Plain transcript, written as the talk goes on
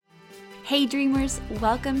Hey dreamers,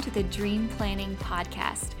 welcome to the Dream Planning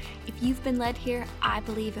Podcast. If you've been led here, I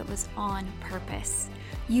believe it was on purpose.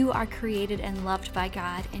 You are created and loved by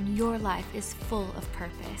God, and your life is full of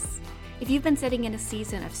purpose. If you've been sitting in a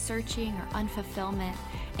season of searching or unfulfillment,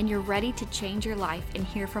 and you're ready to change your life and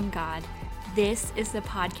hear from God, this is the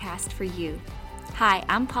podcast for you. Hi,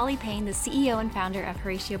 I'm Polly Payne, the CEO and founder of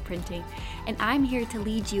Horatio Printing, and I'm here to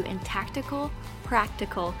lead you in tactical,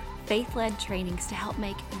 practical, faith-led trainings to help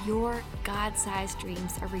make your God-sized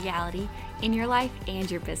dreams a reality in your life and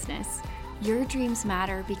your business. Your dreams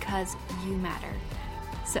matter because you matter.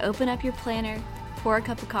 So open up your planner, pour a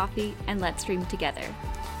cup of coffee, and let's dream together.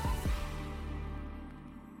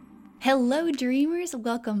 Hello dreamers,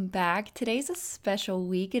 welcome back. Today's a special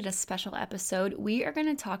week and a special episode. We are going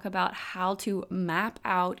to talk about how to map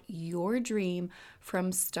out your dream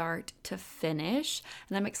from start to finish.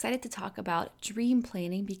 And I'm excited to talk about dream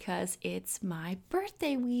planning because it's my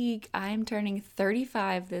birthday week. I'm turning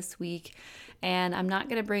 35 this week, and I'm not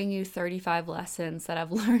going to bring you 35 lessons that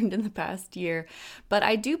I've learned in the past year, but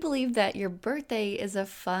I do believe that your birthday is a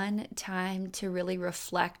fun time to really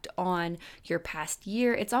reflect on your past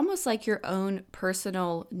year. It's almost like your own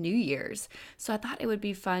personal New Year's. So I thought it would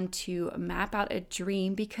be fun to map out a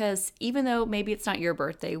dream because even though maybe it's not your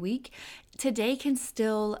birthday week, today can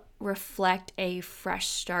still reflect a fresh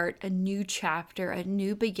start, a new chapter, a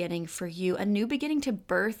new beginning for you, a new beginning to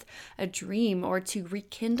birth a dream or to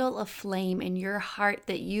rekindle a flame in your heart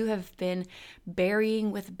that you have been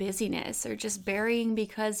burying with busyness or just burying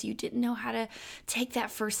because you didn't know how to take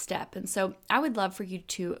that first step. And so I would love for you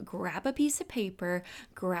to grab a piece of paper,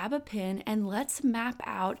 grab a pen, and let's map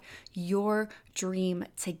out your dream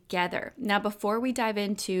together. Now, before we dive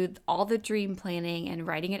into all the dream planning and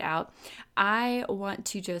writing it out, I want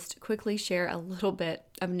to just quickly share a little bit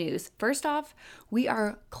of news. First off, we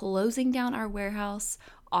are closing down our warehouse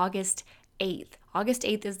August 8th. August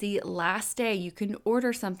 8th is the last day you can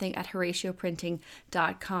order something at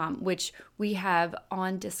HoratioPrinting.com, which we have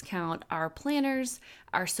on discount our planners,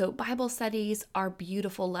 our SOAP Bible studies, our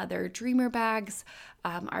beautiful leather dreamer bags,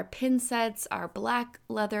 our pin sets, our black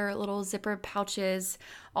leather little zipper pouches,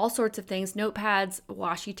 all sorts of things, notepads,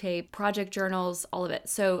 washi tape, project journals, all of it.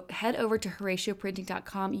 So head over to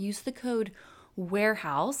HoratioPrinting.com, use the code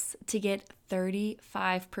warehouse to get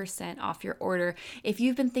 35% off your order. If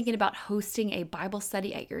you've been thinking about hosting a Bible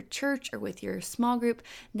study at your church or with your small group,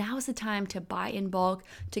 now is the time to buy in bulk,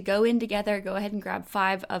 to go in together. Go ahead and grab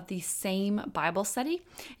 5 of the same Bible study,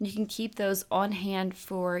 and you can keep those on hand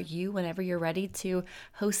for you whenever you're ready to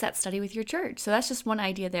host that study with your church. So that's just one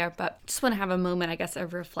idea there, but just want to have a moment, I guess,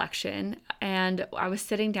 of reflection. And I was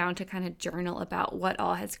sitting down to kind of journal about what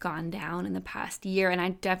all has gone down in the past year, and I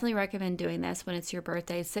definitely recommend doing this when it's your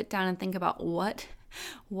birthday. Sit down and think about what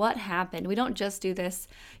happened. We don't just do this,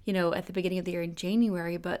 at the beginning of the year in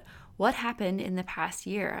January, but what happened in the past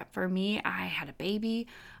year? For me, I had a baby.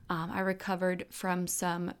 I recovered from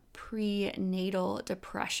some prenatal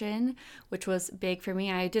depression, which was big for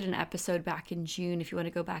me. I did an episode back in June if you want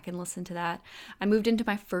to go back and listen to that. I moved into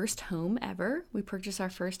my first home ever. We purchased our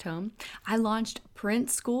first home. I launched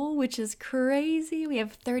Print School, which is crazy. We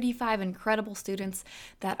have 35 incredible students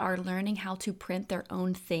that are learning how to print their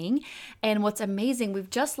own thing. And what's amazing, we've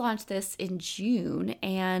just launched this in June,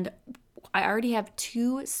 and I already have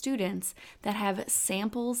 2 students that have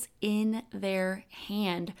samples in their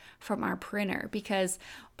hand from our printer, because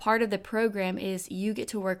part of the program is you get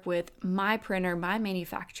to work with my printer, my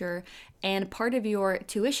manufacturer, and part of your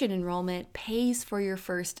tuition enrollment pays for your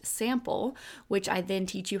first sample, which I then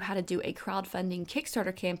teach you how to do a crowdfunding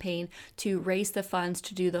Kickstarter campaign to raise the funds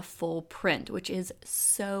to do the full print, which is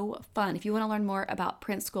so fun. If you want to learn more about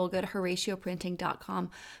Print School, go to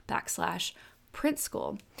HoratioPrinting.com/Print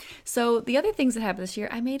School. So the other things that happened this year,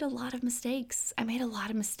 I made a lot of mistakes.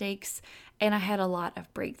 And I had a lot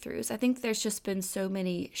of breakthroughs. I think there's just been so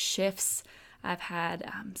many shifts I've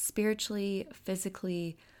had spiritually,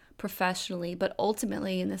 physically, professionally, but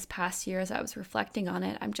ultimately in this past year, as I was reflecting on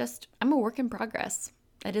it, I'm a work in progress.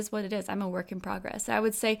 It is what it is. I'm a work in progress. I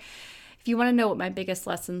would say, if you want to know what my biggest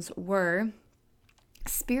lessons were,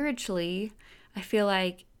 spiritually, I feel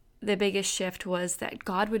like the biggest shift was that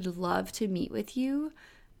God would love to meet with you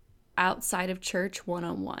outside of church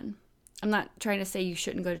one-on-one. I'm not trying to say you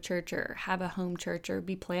shouldn't go to church or have a home church or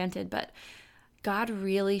be planted, but God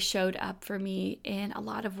really showed up for me in a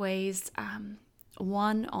lot of ways,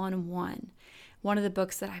 one-on-one. One of the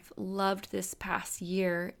books that I've loved this past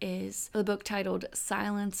year is the book titled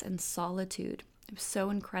Silence and Solitude. It was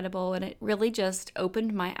so incredible, and it really just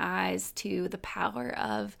opened my eyes to the power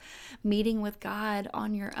of meeting with God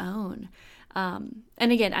on your own. And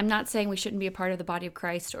again, I'm not saying we shouldn't be a part of the body of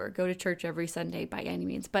Christ or go to church every Sunday by any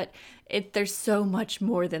means, but there's so much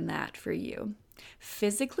more than that for you.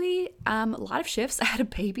 Physically, a lot of shifts. I had a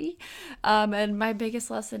baby, and my biggest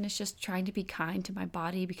lesson is just trying to be kind to my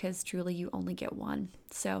body, because truly you only get one.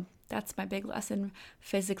 So that's my big lesson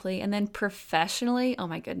physically. And then professionally, oh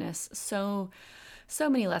my goodness, so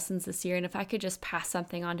many lessons this year. And if I could just pass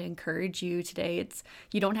something on to encourage you today, it's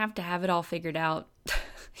you don't have to have it all figured out.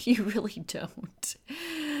 You really don't.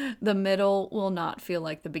 The middle will not feel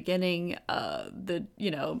like the beginning. And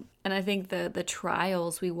I think the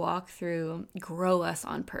trials we walk through grow us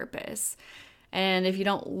on purpose. And if you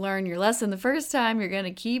don't learn your lesson the first time, you're going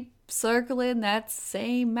to keep circling that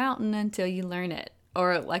same mountain until you learn it.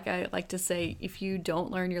 Or like I like to say, if you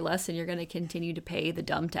don't learn your lesson, you're going to continue to pay the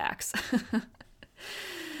dumb tax.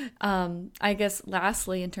 I guess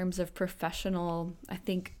lastly, in terms of professional, I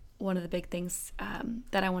think one of the big things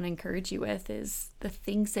that I want to encourage you with is the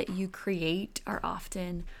things that you create are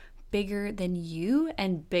often bigger than you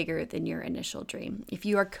and bigger than your initial dream. If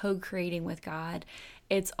you are co-creating with God,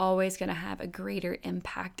 it's always going to have a greater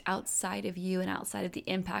impact outside of you and outside of the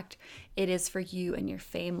impact it is for you and your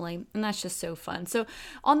family. And that's just so fun. So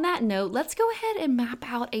on that note, let's go ahead and map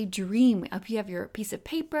out a dream. If you have your piece of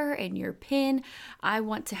paper and your pen, I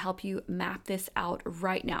want to help you map this out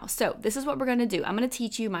right now. So this is what we're going to do. I'm going to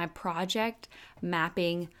teach you my project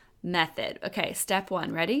mapping method. Okay, step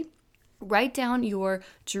 1, ready? Write down your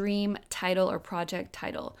dream title or project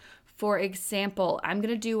title. For example, I'm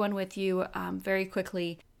going to do one with you very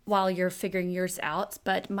quickly while you're figuring yours out,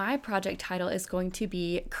 but my project title is going to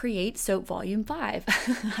be Create Soap Volume 5.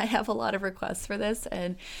 I have a lot of requests for this,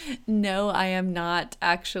 and no, I am not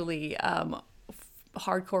actually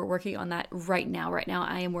hardcore working on that right now. Right now,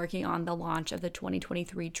 I am working on the launch of the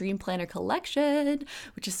 2023 Dream Planner Collection,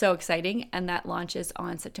 which is so exciting. And that launches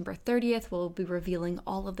on September 30th. We'll be revealing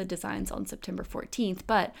all of the designs on September 14th,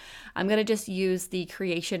 but I'm going to just use the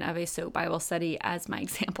creation of a soap Bible study as my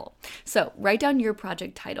example. So write down your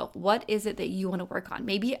project title. What is it that you want to work on?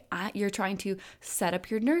 Maybe you're trying to set up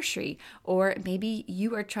your nursery, or maybe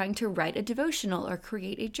you are trying to write a devotional or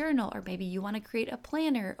create a journal, or maybe you want to create a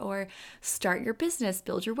planner or start your business,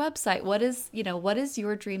 build your website. What is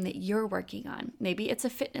your dream that you're working on? Maybe it's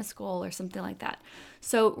a fitness goal or something like that.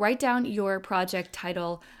 So write down your project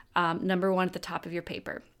title, number 1 at the top of your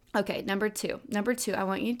paper. Okay, number two, I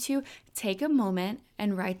want you to take a moment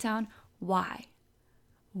and write down why.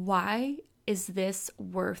 Why is this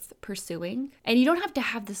worth pursuing? And you don't have to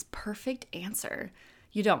have this perfect answer.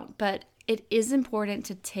 You don't, but it is important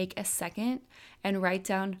to take a second and write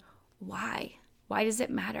down why. Why does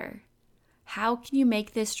it matter? How can you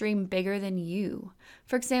make this dream bigger than you?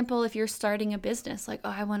 For example, if you're starting a business, like, oh,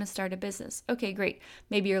 I want to start a business. Okay, great.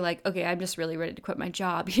 Be you're like, okay, I'm just really ready to quit my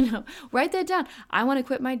job. Write that down. I want to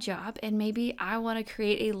quit my job, and maybe I want to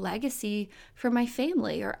create a legacy for my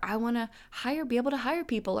family, or I want to be able to hire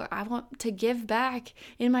people, or I want to give back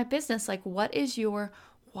in my business. Like, what is your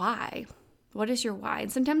why? What is your why?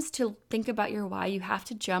 And sometimes to think about your why, you have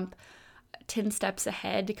to jump 10 steps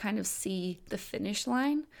ahead to kind of see the finish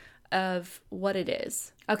line of what it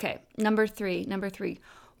is. Okay, number three.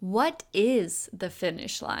 What is the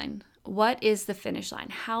finish line? What is the finish line?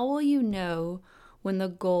 How will you know when the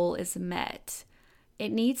goal is met?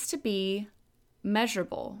 It needs to be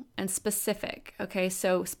measurable and specific. Okay,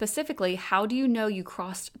 so specifically, how do you know you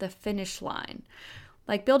crossed the finish line?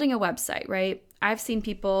 Like building a website, right? I've seen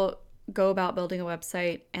people go about building a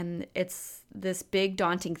website and it's this big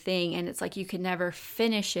daunting thing, and it's like you can never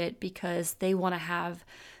finish it because they want to have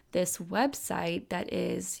this website that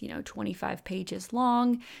is, 25 pages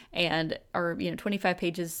long or 25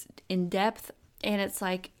 pages in depth. And it's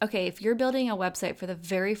like, okay, if you're building a website for the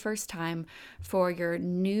very first time for your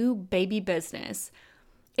new baby business,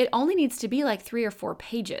 it only needs to be like 3 or 4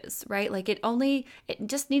 pages, right? Like it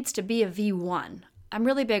just needs to be a V1. I'm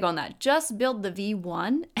really big on that. Just build the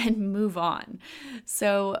V1 and move on.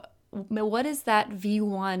 So what does that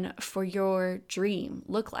V1 for your dream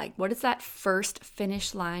look like? What is that first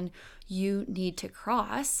finish line you need to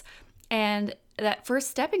cross? And that first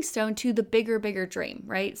stepping stone to the bigger dream,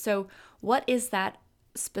 right? So what is that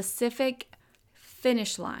specific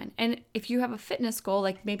finish line? And if you have a fitness goal,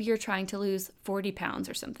 like maybe you're trying to lose 40 pounds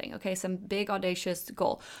or something, okay, some big audacious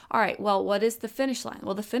goal. All right, well, what is the finish line?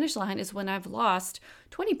 Well, the finish line is when I've lost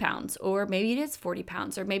 20 pounds, or maybe it is 40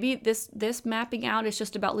 pounds, or maybe this mapping out is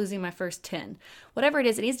just about losing my first 10. Whatever it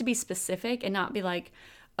is, it needs to be specific and not be like,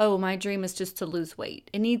 oh, my dream is just to lose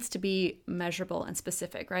weight. It needs to be measurable and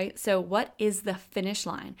specific, right? So what is the finish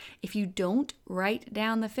line? If you don't write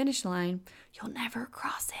down the finish line, you'll never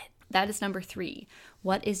cross it. That is number 3.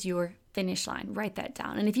 What is your finish line? Write that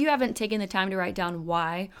down. And if you haven't taken the time to write down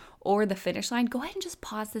why or the finish line, go ahead and just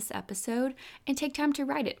pause this episode and take time to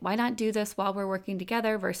write it. Why not do this while we're working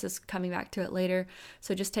together versus coming back to it later?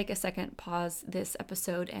 So just take a second, pause this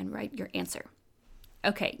episode, and write your answer.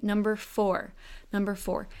 Okay, number 4.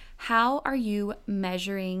 How are you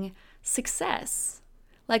measuring success?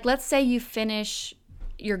 Like, let's say you finish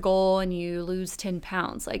your goal and you lose 10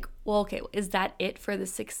 pounds. Like, well, okay, is that it for the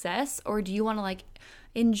success? Or do you want to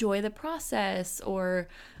enjoy the process? Or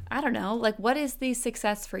I don't know, what is the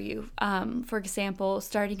success for you? For example,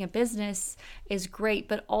 starting a business is great,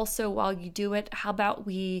 but also while you do it, how about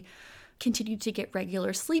we continue to get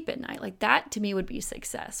regular sleep at night? That to me would be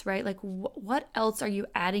success, right? What else are you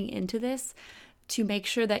adding into this to make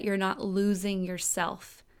sure that you're not losing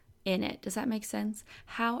yourself in it? Does that make sense?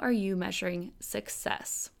 How are you measuring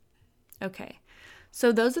success? Okay,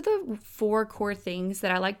 so those are the 4 core things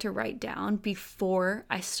that I like to write down before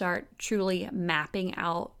I start truly mapping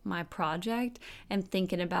out my project and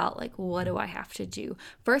thinking about what do I have to do.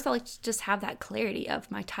 First, I like to just have that clarity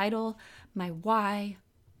of my title, my why,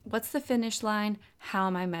 what's the finish line, how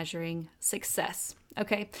am I measuring success?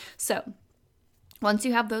 Okay, so once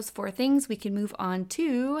you have those 4 things, we can move on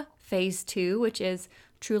to phase 2, which is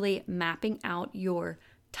truly mapping out your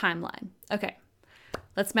timeline. Okay,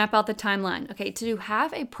 let's map out the timeline. Okay, to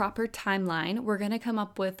have a proper timeline, we're going to come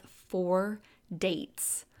up with 4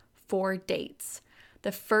 dates. 4 dates.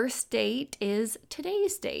 The first date is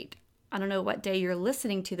today's date. I don't know what day you're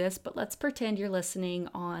listening to this, but let's pretend you're listening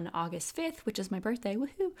on August 5th, which is my birthday.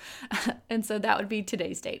 Woohoo! And so that would be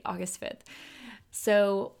today's date, August 5th.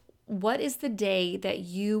 So what is the day that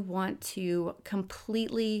you want to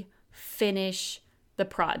completely finish the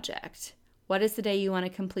project? What is the day you want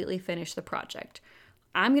to completely finish the project?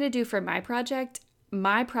 I'm going to do for my project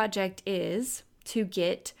is to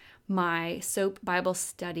get my SOAP Bible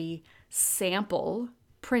study sample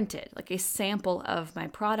printed, a sample of my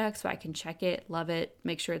product so I can check it, love it,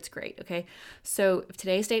 make sure it's great, okay? So if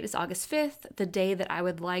today's date is August 5th, the day that I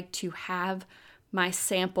would like to have my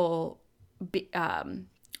sample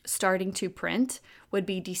starting to print would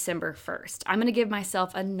be December 1st. I'm going to give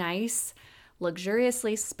myself a nice,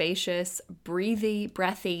 luxuriously spacious,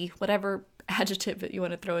 breathy, whatever adjective that you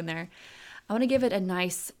want to throw in there. I want to give it a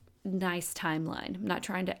nice timeline. I'm not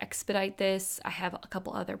trying to expedite this. I have a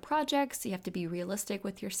couple other projects. You have to be realistic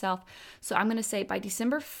with yourself. So I'm going to say by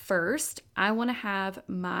December 1st, I want to have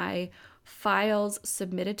my files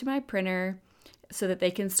submitted to my printer so that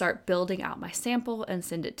they can start building out my sample and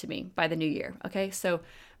send it to me by the new year. Okay, so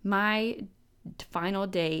my final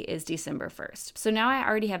day is December 1st. So now I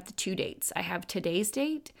already have the 2 dates. I have today's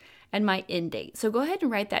date and my end date. So go ahead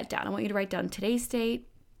and write that down. I want you to write down today's date,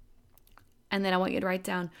 and then I want you to write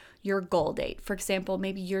down your goal date. For example,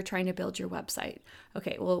 maybe you're trying to build your website.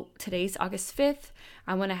 Okay, well, today's August 5th.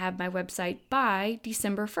 I want to have my website by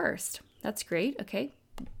December 1st. That's great. Okay.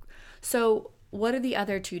 So what are the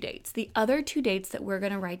other 2 dates? The other 2 dates that we're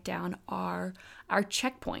going to write down are our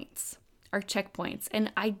checkpoints.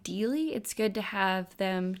 And ideally, it's good to have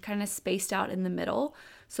them kind of spaced out in the middle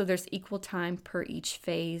so there's equal time per each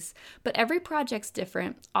phase. But every project's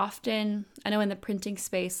different. Often, I know in the printing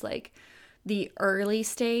space, the early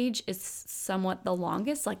stage is somewhat the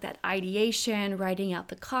longest, that ideation, writing out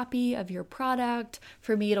the copy of your product.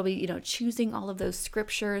 For me, it'll be, choosing all of those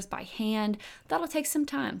scriptures by hand. That'll take some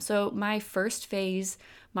time. So my first phase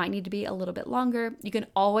might need to be a little bit longer. You can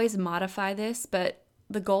always modify this, but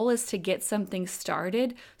the goal is to get something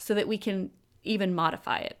started so that we can even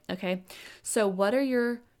modify it, okay? So what are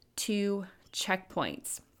your 2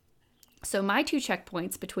 checkpoints? So my 2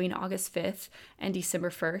 checkpoints between August 5th and December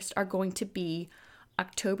 1st are going to be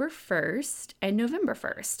October 1st and November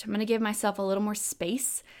 1st. I'm going to give myself a little more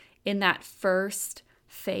space in that first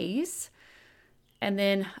phase and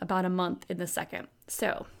then about a month in the second.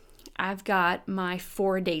 So I've got my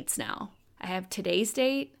 4 dates now. I have today's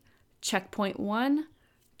date, checkpoint 1,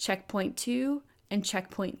 checkpoint 2, and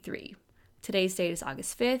checkpoint 3. Today's date is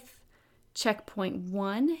August 5th. Checkpoint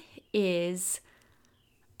 1 is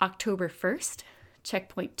October 1st.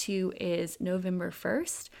 Checkpoint 2 is November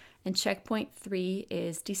 1st. And checkpoint 3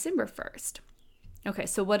 is December 1st. Okay,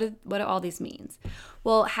 so what do all these mean?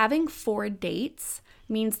 Well, having 4 dates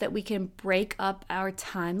means that we can break up our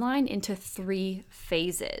timeline into 3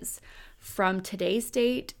 phases. From today's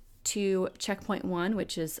date to checkpoint 1,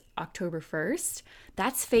 which is October 1st,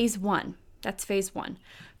 that's phase 1.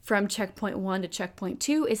 From checkpoint 1 to checkpoint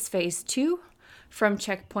 2 is phase 2. From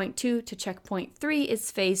checkpoint 2 to checkpoint 3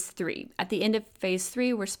 is phase 3. At the end of phase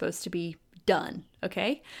 3, we're supposed to be done,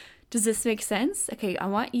 okay? Does this make sense? Okay, I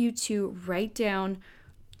want you to write down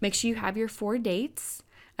Make sure you have your 4 dates.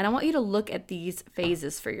 And I want you to look at these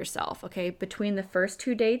phases for yourself, okay? Between the first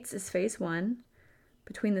 2 dates is phase 1.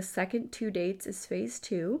 Between the second 2 dates is phase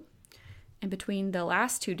 2. And between the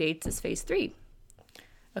last 2 dates is phase 3.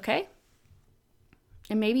 Okay?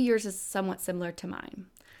 And maybe yours is somewhat similar to mine.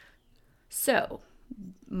 So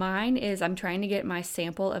mine is I'm trying to get my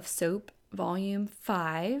sample of soap volume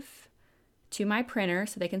 5 to my printer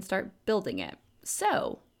so they can start building it.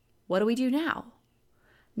 So what do we do now?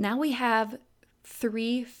 Now we have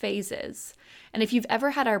 3 phases. And if you've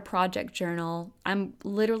ever had our project journal, I'm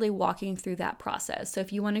literally walking through that process. So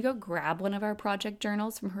if you want to go grab one of our project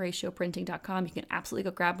journals from HoratioPrinting.com, you can absolutely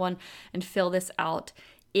go grab one and fill this out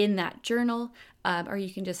in that journal. Or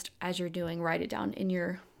you can just, as you're doing, write it down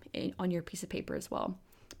on your piece of paper as well.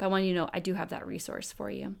 But I want you to know I do have that resource for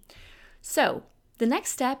you. So the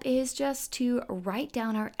next step is just to write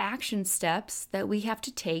down our action steps that we have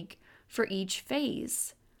to take for each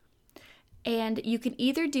phase. And you can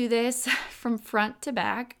either do this from front to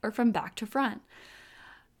back or from back to front.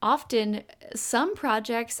 Often, some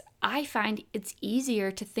projects, I find it's easier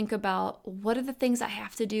to think about what are the things I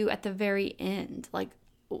have to do at the very end. Like,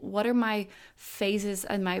 what are my phases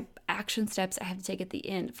and my action steps I have to take at the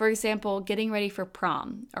end? For example, getting ready for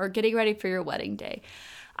prom or getting ready for your wedding day.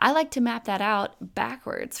 I like to map that out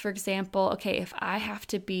backwards. For example, okay, if I have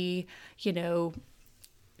to be,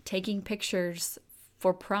 taking pictures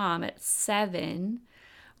for prom at 7,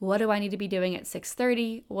 what do I need to be doing at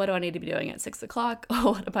 6:30? What do I need to be doing at 6 o'clock?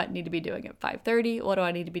 What do I need to be doing at 5:30? What do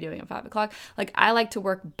I need to be doing at 5 o'clock? Like, I like to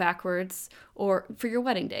work backwards. Or for your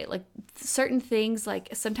wedding day, like certain things, like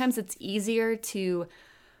sometimes it's easier to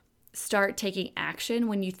start taking action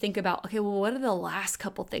when you think about, okay, well, what are the last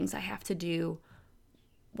couple things I have to do?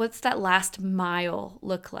 What's that last mile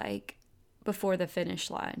look like before the finish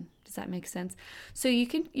line? Does that make sense? So you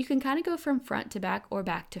can kind of go from front to back or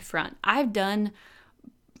back to front. I've done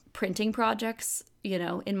printing projects,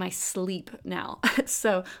 in my sleep now.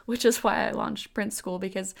 So, which is why I launched Print School,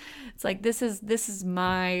 because it's like, this is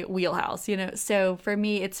my wheelhouse, So for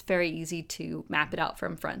me, it's very easy to map it out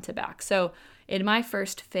from front to back. So in my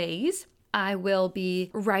first phase, I will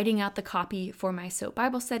be writing out the copy for my Soap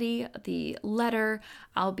Bible study, the letter.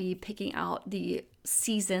 I'll be picking out the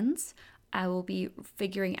seasons. I will be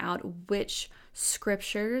figuring out which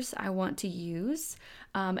scriptures I want to use.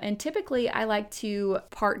 And typically, I like to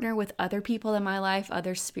partner with other people in my life,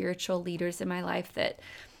 other spiritual leaders in my life that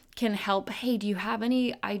can help. Hey, do you have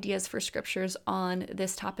any ideas for scriptures on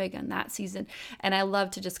this topic and that season? And I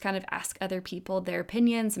love to just kind of ask other people their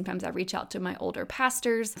opinions. Sometimes I reach out to my older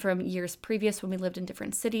pastors from years previous when we lived in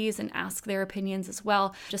different cities and ask their opinions as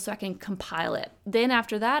well, just so I can compile it. Then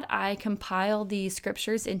after that, I compile the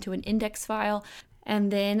scriptures into an index file.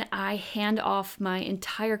 And then I hand off my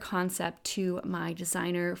entire concept to my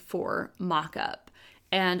designer for mock-up.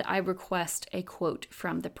 And I request a quote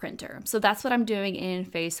from the printer. So that's what I'm doing in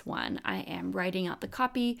phase 1. I am writing out the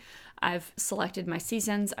copy. I've selected my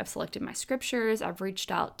seasons. I've selected my scriptures. I've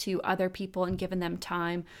reached out to other people and given them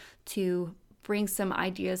time to bring some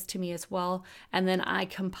ideas to me as well. And then I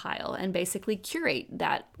compile and basically curate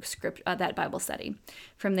that that Bible study.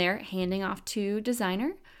 From there, handing off to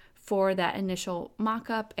designer for that initial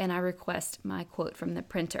mock-up, and I request my quote from the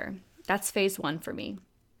printer. That's phase 1 for me.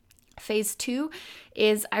 Phase 2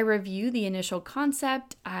 is I review the initial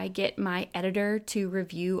concept. I get my editor to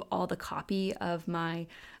review all the copy of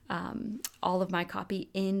all of my copy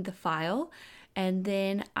in the file. And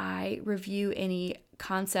then I review any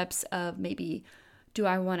concepts of maybe, do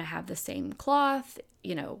I want to have the same cloth,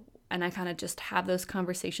 and I kind of just have those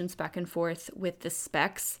conversations back and forth with the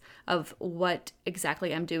specs of what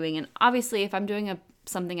exactly I'm doing. And obviously, if I'm doing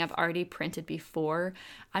something I've already printed before,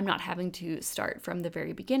 I'm not having to start from the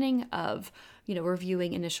very beginning of,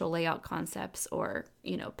 reviewing initial layout concepts or,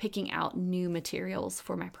 picking out new materials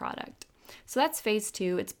for my product. So that's phase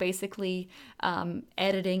 2. It's basically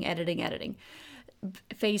editing.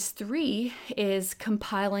 Phase 3 is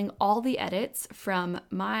compiling all the edits from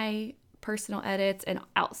my personal edits and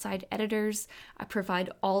outside editors. I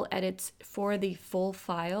provide all edits for the full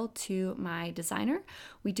file to my designer.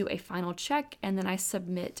 We do a final check, and then I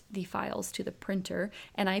submit the files to the printer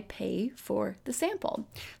and I pay for the sample.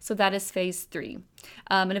 So that is phase 3.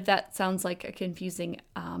 And if that sounds like a confusing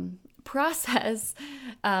process,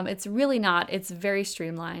 it's really not. It's very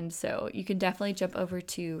streamlined. So you can definitely jump over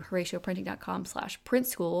to HoratioPrinting.com/print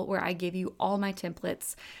school, where I give you all my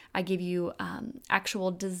templates. I give you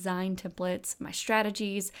actual design templates, my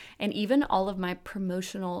strategies, and even all of my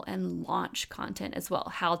promotional and launch content as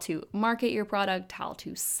well. How to market your product, how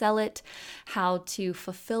to sell it, how to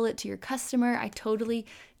fulfill it to your customer. I totally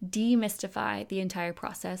demystify the entire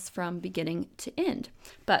process from beginning to end.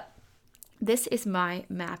 But this is my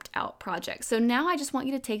mapped out project. So now I just want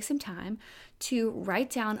you to take some time to write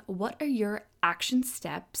down what are your action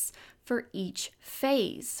steps for each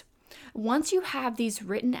phase. Once you have these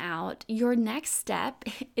written out, your next step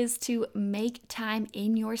is to make time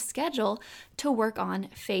in your schedule to work on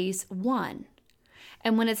phase 1.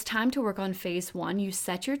 And when it's time to work on phase 1, you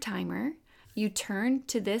set your timer, you turn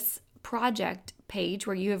to this project page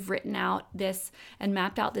where you have written out this and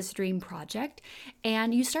mapped out this dream project,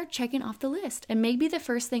 and you start checking off the list. And maybe the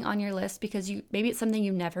first thing on your list, because maybe it's something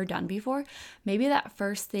you've never done before, maybe that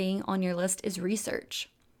first thing on your list is research.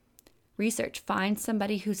 Find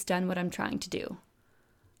somebody who's done what I'm trying to do.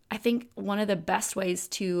 I think one of the best ways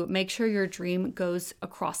to make sure your dream goes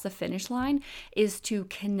across the finish line is to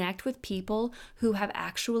connect with people who have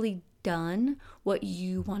actually done what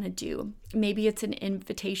you want to do. Maybe it's an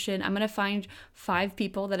invitation. I'm going to find 5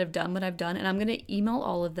 people that have done what I've done, and I'm going to email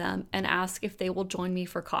all of them and ask if they will join me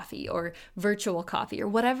for coffee or virtual coffee or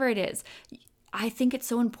whatever it is. I think it's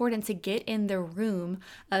so important to get in the room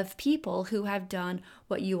of people who have done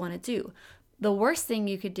what you want to do. The worst thing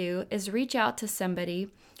you could do is reach out to somebody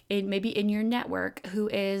maybe in your network who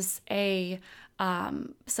is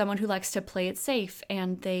someone who likes to play it safe,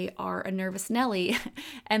 and they are a nervous Nelly,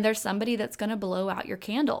 and there's somebody that's going to blow out your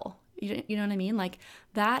candle. You know what I mean? Like,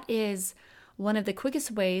 that is one of the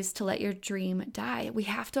quickest ways to let your dream die. We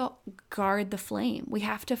have to guard the flame. We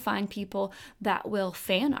have to find people that will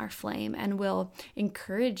fan our flame and will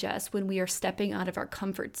encourage us when we are stepping out of our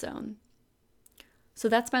comfort zone. So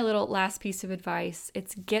that's my little last piece of advice.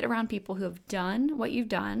 It's get around people who have done what you've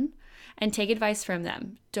done and take advice from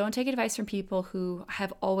them. Don't take advice from people who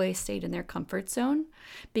have always stayed in their comfort zone,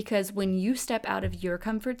 because when you step out of your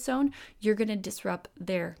comfort zone, you're going to disrupt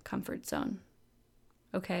their comfort zone.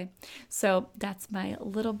 Okay, so that's my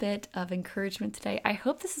little bit of encouragement today. I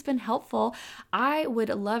hope this has been helpful. I would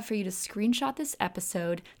love for you to screenshot this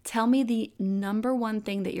episode, tell me the number one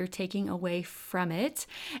thing that you're taking away from it,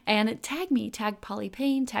 and tag me, tag Polly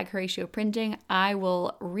Payne, tag Horatio Printing. I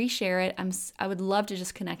will reshare it. I would love to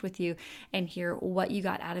just connect with you and hear what you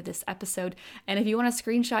got out of this episode. And if you want to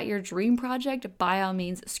screenshot your dream project, by all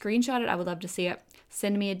means, screenshot it. I would love to see it.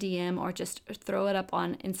 Send me a DM or just throw it up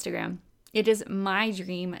on Instagram. It is my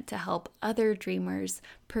dream to help other dreamers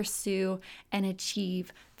pursue and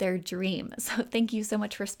achieve their dream. So thank you so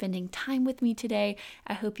much for spending time with me today.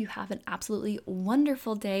 I hope you have an absolutely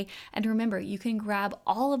wonderful day. And remember, you can grab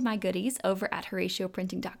all of my goodies over at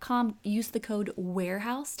HoratioPrinting.com. Use the code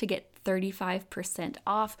WAREHOUSE to get 35%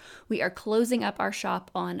 off. We are closing up our shop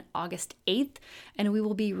on August 8th, and we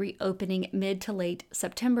will be reopening mid to late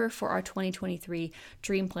September for our 2023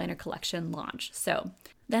 Dream Planner Collection launch. So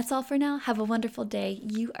that's all for now. Have a wonderful day.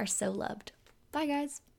 You are so loved. Bye, guys.